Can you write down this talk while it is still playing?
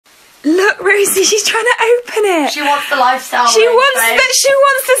Look, Rosie, she's trying to open it. She wants the lifestyle. She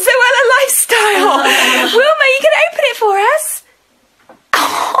wants the Zoella lifestyle. Wilma, you can open it for us?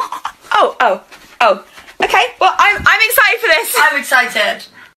 Oh. Okay, well, I'm excited for this. I'm excited.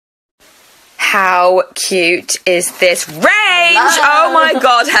 How cute is this range? Hello. Oh my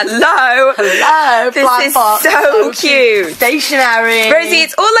god, hello. Hello, This is so cute. Stationary. Rosie,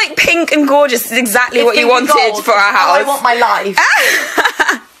 it's all like pink and gorgeous. It's exactly what you wanted for our house. I want my life.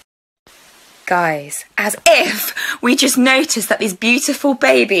 Guys, as if we just noticed that these beautiful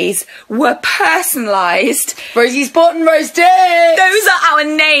babies were personalised. Rosie's Spot and Rose Dick. Those are our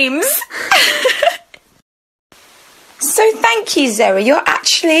names. So thank you, Zoe. You're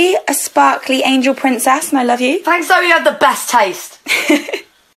actually a sparkly angel princess and I love you. Thanks, Zoe. You had the best taste. Do you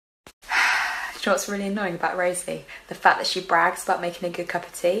know what's really annoying about Rosie? The fact that she brags about making a good cup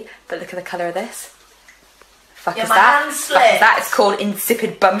of tea, but look at the colour of this. Fuck Yeah, is my that? hand Fuck slipped. is that? It's called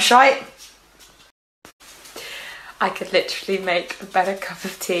insipid bumshite. I could literally make a better cup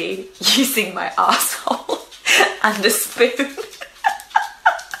of tea using my arsehole and a spoon.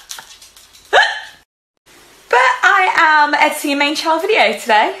 But I am editing a main channel video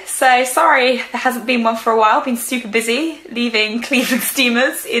today, so sorry there hasn't been one for a while. Been super busy leaving Cleveland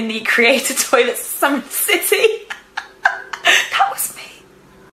Steamers in the creator toilets of Summer City. That was me.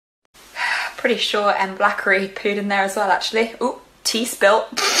 Pretty sure M. Blackery pooed in there as well, actually. Ooh, tea spilt.